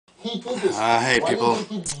He did this. Hey Why people, didn't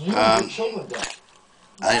he give you and your children back?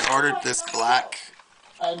 I ordered this black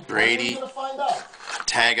And when are Brady you gonna find out?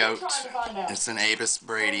 tagout. It's an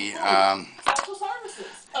Brady. Social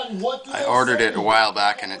services. And what do I they ordered say? it a while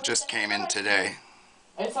back and it just came in today.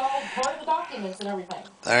 It's all part of the documents and everything.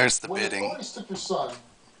 There's the When bidding. authorities took your son,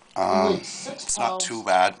 he weighed 6 It's pounds, not too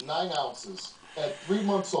bad. 9 ounces at 3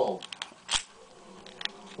 months old.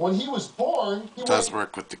 When he was born, he It does weighed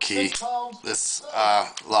work with the key. 6 pounds. This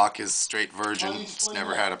lock is straight virgin. It's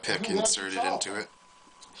never had a pick inserted into it.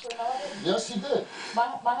 Yes, he did. My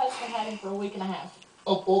husband had him for a week and a half.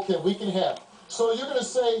 Oh, okay, a week and a half. So you're going to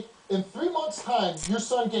say in 3 months' time, your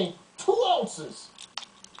son gained 2 ounces,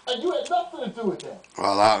 and you had nothing to do with that.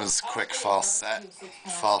 Well, that was quick false set.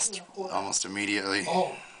 False almost immediately.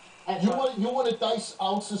 Oh, you want to dice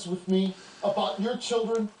ounces with me about your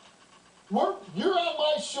children? You're on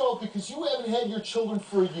my show because you haven't had your children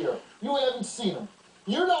for a year. You haven't seen them.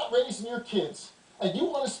 You're not raising your kids. And you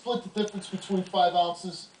want to split the difference between 5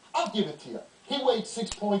 ounces? I'll give it to you. He weighed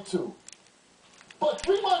 6.2. But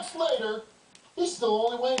 3 months later, he's still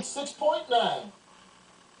only weighing 6.9.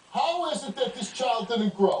 How is it that this child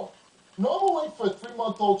didn't grow? Normal weight for a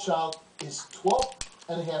 3-month-old child is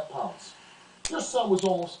 12.5 pounds. Your son was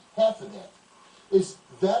almost half of that. Is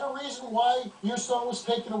that a reason why your son was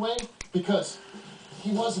taken away? Because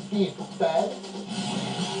he wasn't being fed?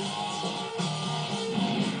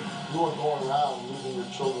 You weren't going around leaving your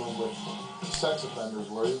children with sex offenders,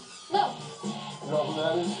 were you? No. You know who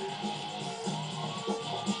that is?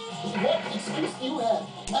 What excuse do you have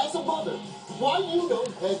as a mother why you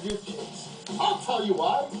don't have your kids? I'll tell you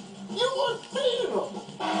why. You weren't feeding them.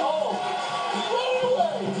 Oh, run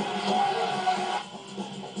away.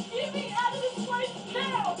 Get me out of this place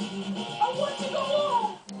now. I want to go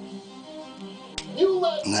home. You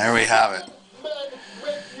let And there we have it. men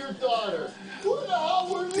rape your daughter. Who the hell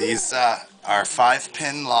were you? These are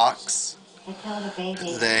 5-pin locks.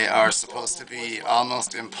 They are supposed to be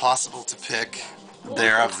almost impossible to pick.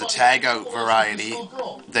 They're of the tagout variety.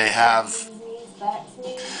 They have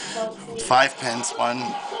 5 pins,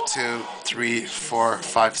 1, 2, 3, 4,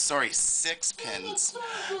 5, 6 pins.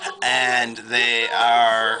 And they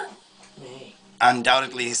are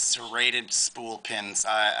undoubtedly serrated spool pins.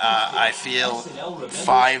 I feel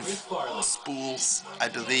 5 spools, I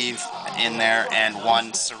believe, in there and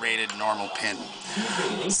 1 serrated normal pin.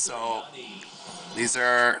 So these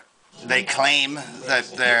are, they claim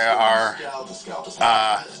that there are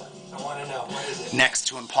next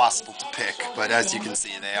to impossible to pick, but as you can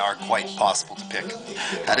see, they are quite possible to pick.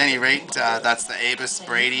 At any rate, that's the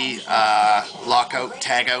BRADY lockout,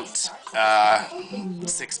 tagout,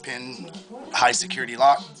 6-pin high security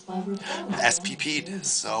lock, SPP'd.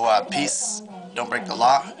 So peace, don't break the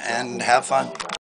law, and have fun.